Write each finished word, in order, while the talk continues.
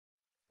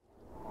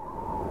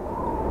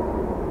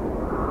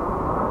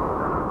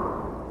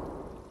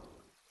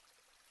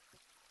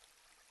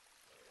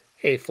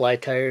Hey fly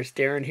tiers,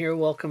 Darren here.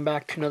 Welcome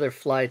back to another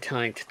fly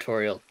tying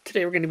tutorial.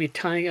 Today we're going to be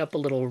tying up a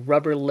little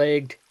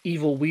rubber-legged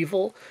Evil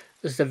Weevil.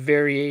 This is a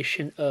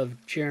variation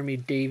of Jeremy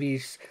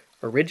Davies'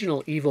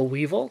 original Evil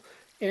Weevil.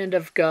 And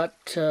I've got,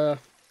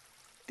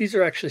 these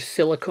are actually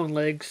silicone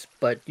legs,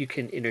 but you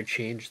can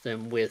interchange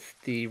them with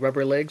the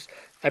rubber legs.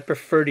 I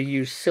prefer to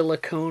use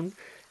silicone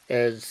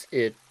as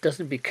it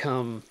doesn't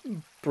become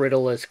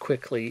brittle as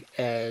quickly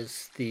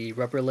as the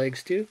rubber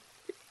legs do.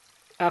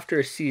 After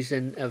a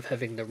season of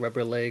having the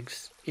rubber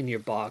legs in your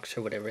box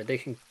or whatever, they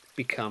can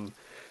become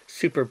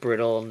super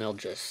brittle and they'll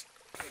just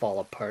fall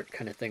apart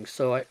kind of thing.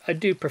 So I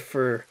do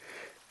prefer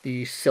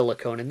the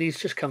silicone, and these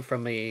just come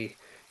from a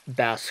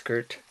bass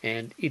skirt,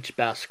 and each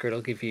bass skirt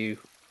will give you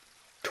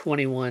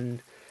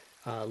 21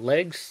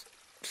 legs,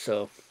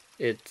 so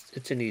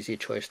it's an easy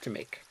choice to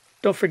make.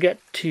 Don't forget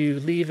to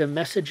leave a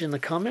message in the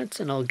comments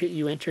and I'll get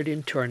you entered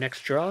into our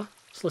next draw.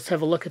 So let's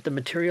have a look at the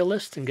material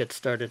list and get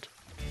started.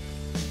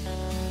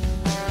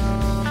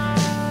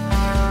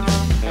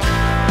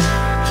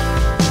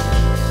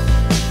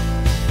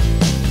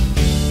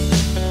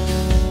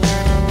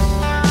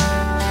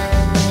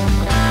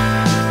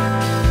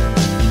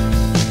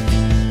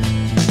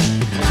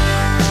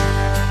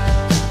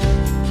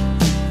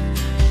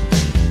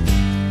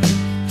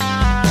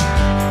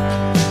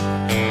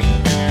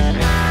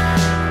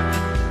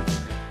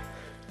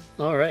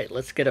 Alright,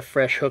 let's get a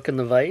fresh hook in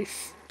the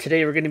vise.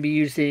 Today we're going to be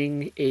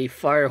using a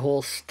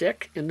Firehole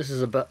stick, and this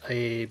is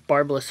a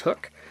barbless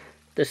hook.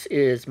 This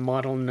is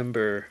model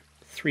number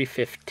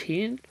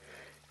 315,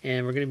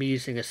 and we're going to be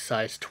using a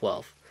size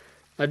 12.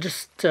 I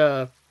just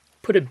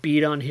put a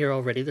bead on here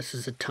already. This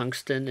is a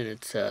tungsten, and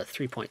it's a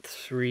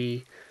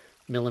 3.3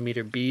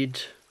 millimeter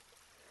bead.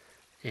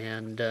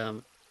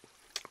 And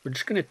we're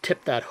just going to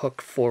tip that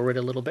hook forward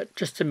a little bit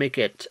just to make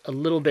it a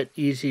little bit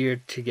easier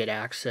to get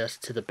access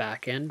to the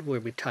back end where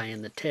we tie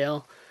in the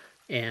tail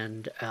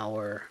and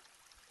our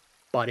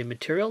body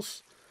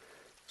materials.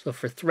 So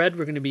for thread,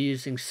 we're going to be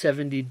using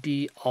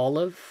 70D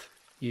olive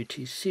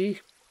UTC.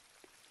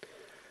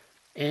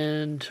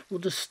 And we'll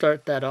just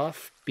start that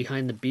off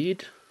behind the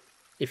bead.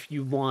 If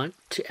you want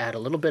to add a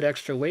little bit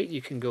extra weight,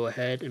 you can go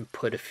ahead and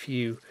put a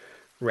few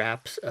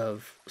wraps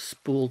of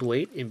spooled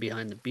weight in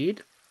behind the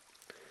bead.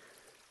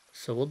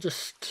 So we'll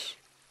just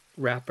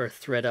wrap our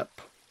thread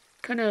up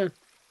kind of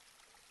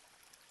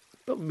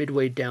about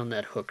midway down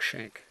that hook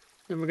shank.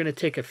 Then we're going to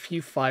take a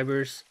few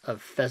fibers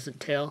of pheasant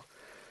tail.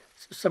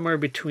 So somewhere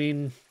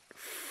between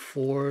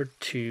 4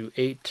 to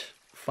 8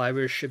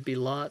 fibers should be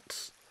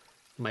lots.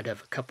 Might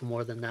have a couple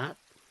more than that.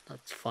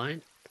 That's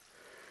fine.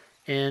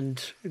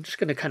 And we're just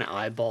going to kind of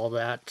eyeball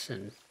that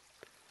and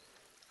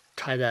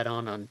tie that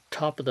on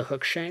top of the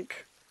hook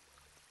shank.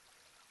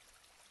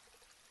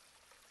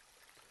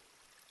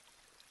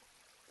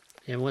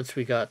 And once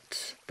we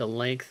got the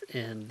length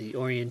and the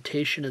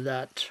orientation of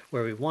that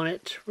where we want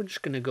it, we're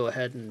just going to go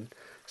ahead and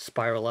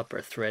spiral up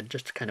our thread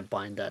just to kind of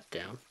bind that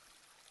down.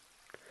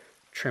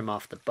 Trim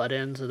off the butt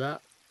ends of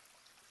that.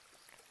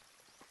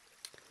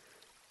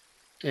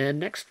 And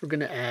next we're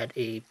going to add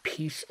a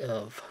piece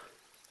of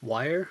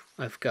wire.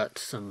 I've got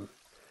some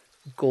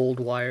gold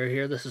wire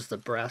here. This is the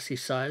brassy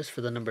size for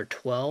the number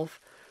 12.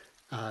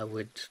 I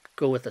would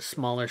go with a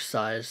smaller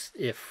size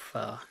if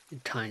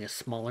you're tying a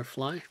smaller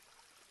fly.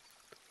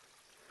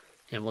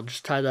 And we'll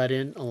just tie that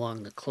in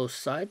along the close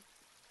side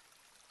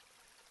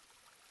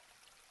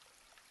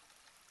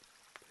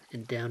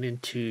and down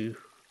into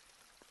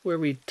where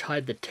we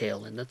tied the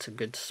tail in. That's a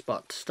good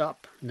spot to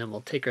stop. And then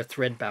we'll take our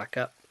thread back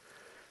up.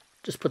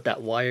 Just put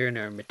that wire in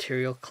our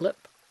material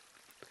clip.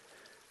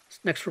 So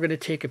next we're going to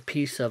take a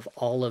piece of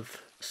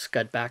olive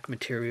scud back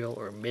material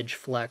or midge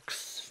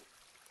flex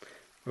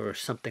or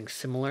something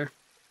similar.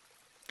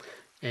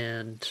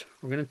 And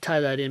we're going to tie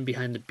that in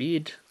behind the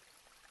bead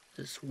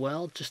as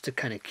well, just to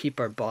kind of keep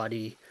our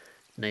body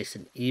nice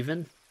and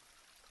even.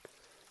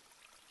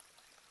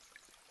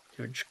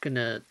 We're just going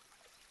to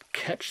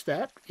catch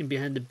that in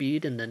behind the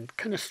bead and then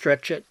kind of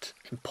stretch it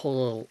and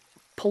pull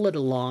it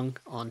along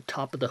on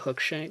top of the hook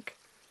shank.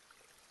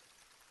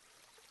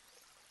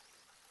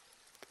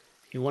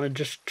 You want to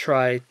just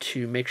try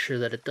to make sure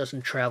that it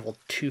doesn't travel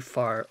too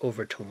far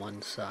over to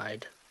one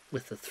side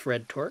with the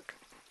thread torque.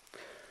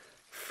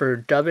 For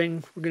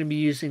dubbing, we're going to be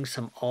using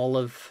some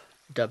olive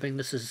dubbing.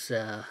 This is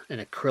an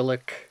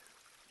acrylic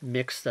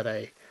mix that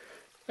I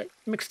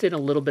mixed in a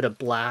little bit of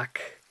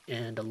black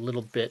and a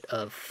little bit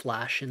of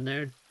flash in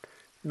there.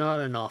 Not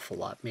an awful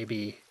lot,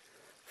 maybe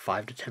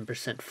 5 to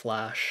 10%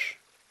 flash,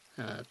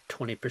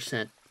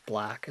 20%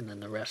 black, and then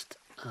the rest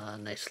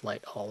nice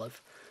light olive.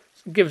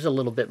 So it gives a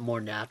little bit more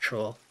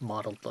natural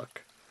mottled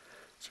look.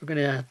 So we're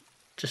going to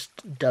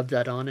just dub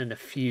that on in a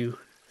few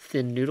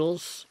thin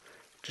noodles,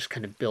 just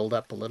kind of build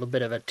up a little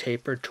bit of a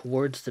taper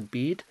towards the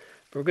bead.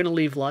 But we're going to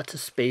leave lots of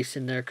space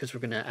in there because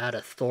we're going to add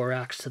a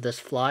thorax to this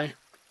fly.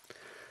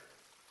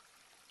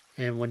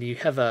 And when you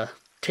have a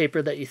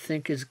taper that you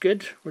think is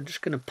good, we're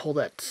just going to pull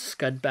that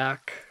scud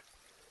back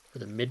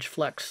with a midge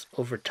flex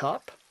over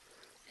top.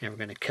 And we're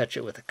going to catch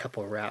it with a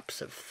couple wraps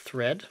of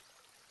thread.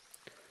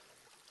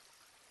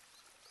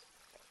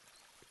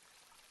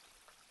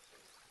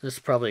 This is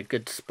probably a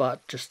good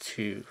spot just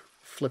to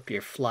flip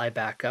your fly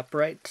back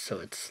upright so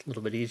it's a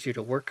little bit easier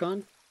to work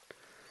on.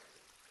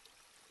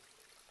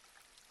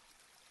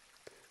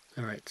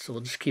 Alright, so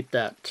we'll just keep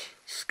that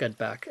scud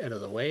back out of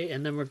the way,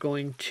 and then we're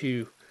going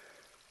to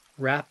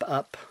wrap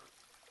up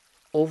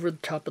over the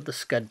top of the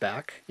scud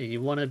back. And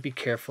you want to be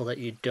careful that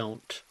you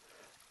don't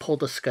pull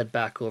the scud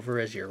back over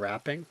as you're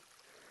wrapping.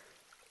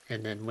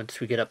 And then once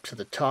we get up to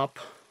the top,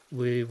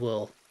 we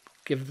will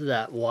give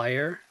that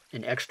wire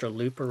an extra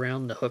loop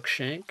around the hook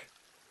shank.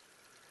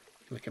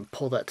 We can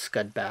pull that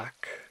scud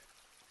back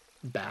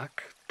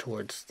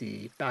towards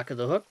the back of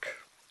the hook,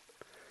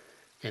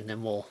 and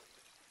then we'll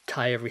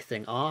tie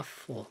everything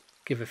off. We'll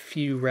give a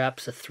few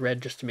wraps of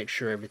thread just to make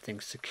sure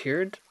everything's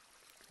secured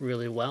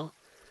really well,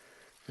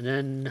 and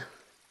then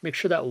make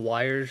sure that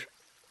wire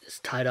is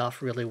tied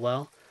off really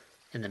well,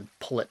 and then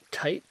pull it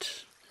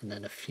tight, and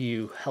then a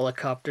few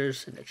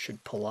helicopters, and it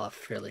should pull off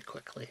fairly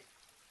quickly.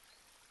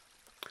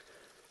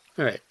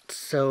 Alright,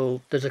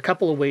 so there's a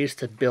couple of ways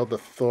to build the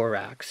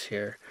thorax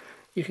here.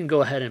 You can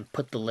go ahead and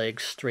put the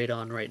legs straight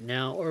on right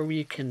now, or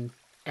we can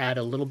add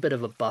a little bit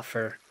of a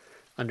buffer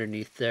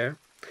underneath there.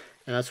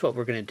 And that's what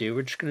we're going to do.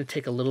 We're just going to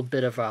take a little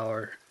bit of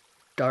our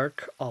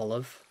dark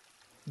olive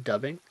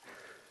dubbing.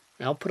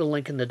 And I'll put a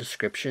link in the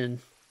description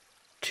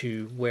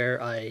to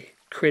where I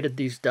created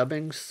these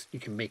dubbings. You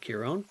can make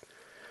your own.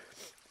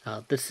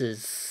 This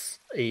is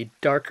a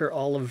darker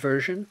olive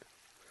version.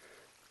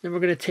 Then we're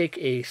going to take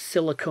a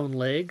silicone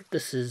leg.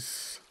 This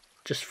is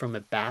just from a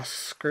bass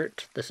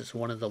skirt. This is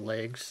one of the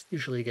legs.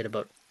 Usually you get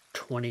about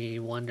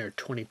 21 or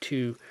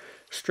 22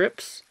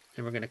 strips.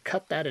 And we're going to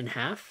cut that in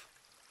half.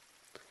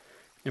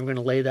 And we're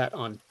going to lay that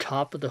on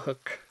top of the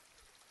hook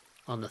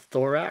on the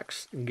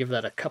thorax and give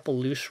that a couple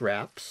loose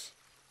wraps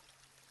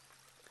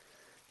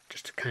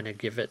just to kind of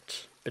give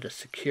it a bit of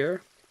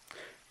secure.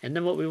 And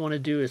then what we want to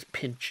do is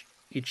pinch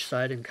each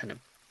side and kind of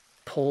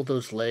pull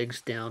those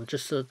legs down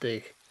just so that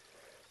they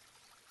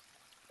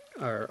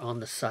are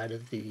on the side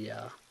of the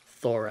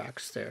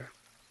thorax there.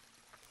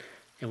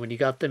 And when you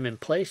got them in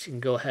place, you can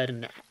go ahead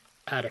and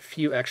add a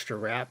few extra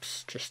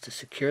wraps just to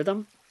secure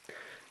them.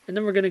 And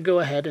then we're going to go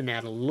ahead and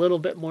add a little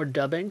bit more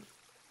dubbing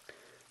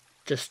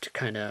just to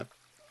kind of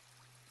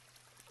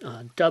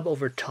dub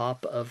over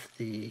top of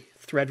the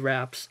thread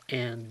wraps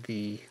and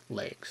the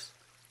legs.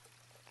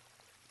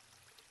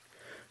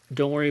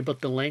 Don't worry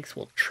about the length,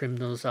 we'll trim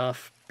those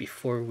off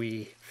before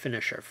we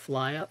finish our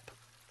fly up.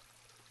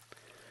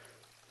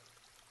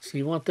 So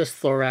you want this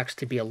thorax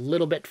to be a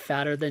little bit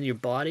fatter than your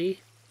body.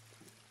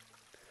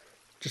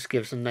 Just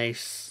gives a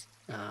nice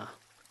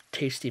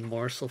tasty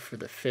morsel for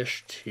the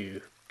fish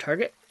to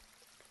target.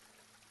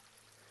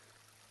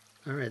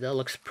 Alright, that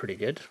looks pretty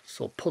good.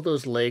 So we'll pull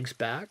those legs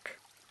back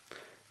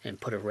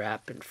and put a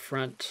wrap in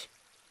front.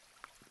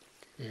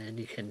 And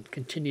you can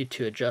continue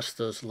to adjust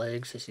those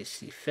legs as you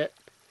see fit.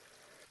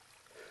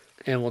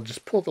 And we'll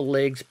just pull the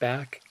legs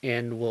back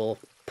and we'll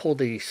pull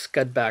the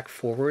scud back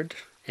forward,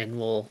 and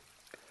we'll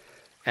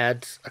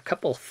add a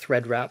couple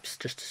thread wraps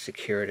just to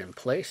secure it in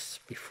place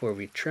before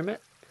we trim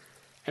it.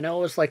 And I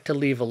always like to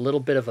leave a little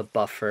bit of a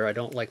buffer. I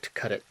don't like to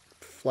cut it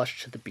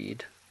flush to the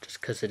bead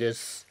just because it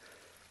is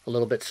a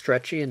little bit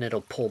stretchy and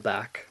it'll pull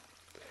back.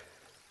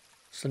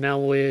 So now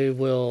we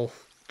will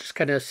just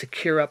kind of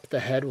secure up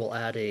the head. We'll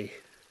add a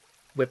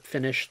whip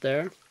finish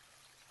there.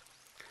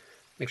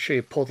 Make sure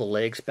you pull the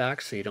legs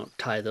back so you don't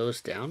tie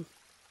those down.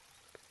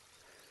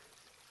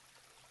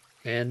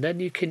 And then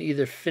you can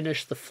either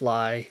finish the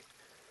fly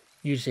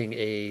using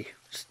a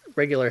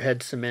regular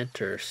head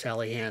cement or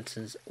Sally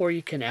Hansen's, or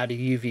you can add a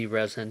UV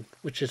resin,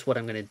 which is what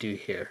I'm going to do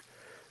here.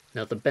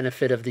 Now the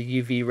benefit of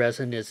the UV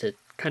resin is it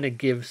kind of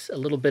gives a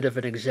little bit of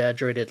an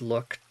exaggerated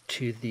look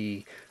to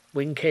the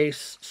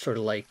Wingcase, sort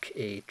of like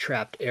a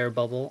trapped air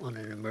bubble on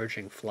an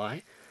emerging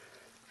fly.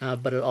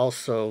 But it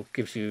also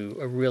gives you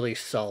a really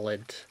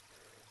solid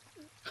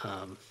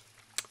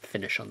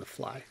finish on the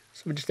fly.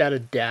 So we just add a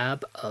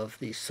dab of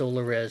the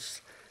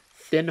Solarez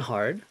Thin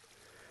Hard,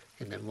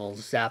 and then we'll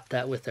zap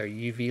that with our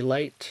UV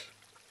light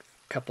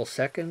a couple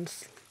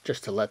seconds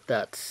just to let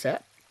that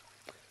set.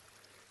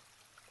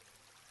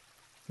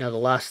 Now the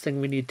last thing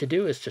we need to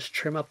do is just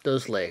trim up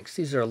those legs.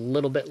 These are a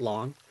little bit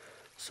long,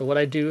 so what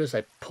I do is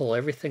I pull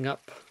everything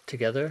up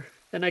together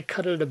and I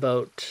cut it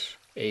about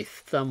a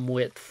thumb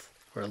width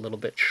or a little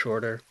bit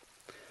shorter,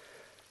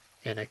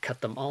 and I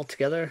cut them all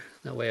together.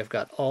 That way I've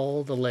got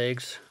all the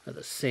legs are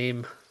the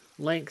same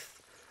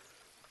length.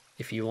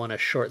 If you want to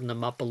shorten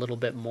them up a little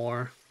bit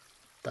more,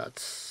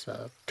 that's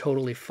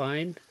totally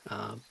fine.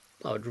 I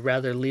would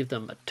rather leave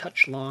them a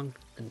touch long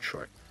than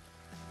short.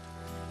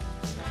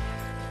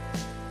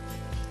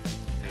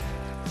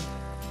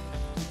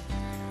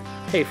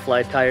 Hey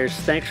fly tiers,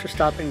 thanks for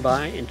stopping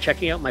by and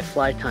checking out my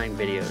fly tying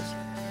videos.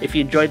 If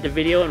you enjoyed the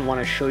video and want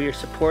to show your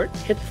support,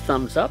 hit the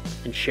thumbs up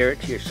and share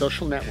it to your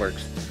social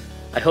networks.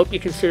 I hope you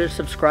consider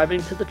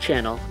subscribing to the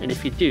channel, and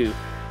if you do,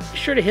 be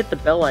sure to hit the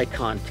bell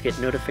icon to get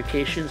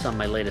notifications on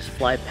my latest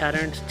fly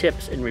patterns,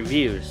 tips, and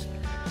reviews.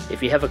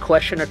 If you have a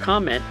question or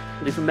comment,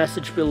 leave a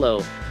message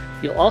below.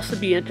 You'll also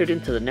be entered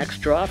into the next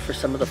draw for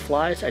some of the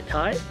flies I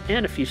tie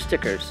and a few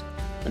stickers.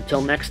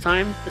 Until next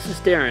time, this is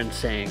Darren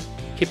saying,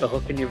 keep a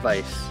hook in your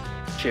vise.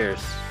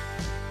 Cheers.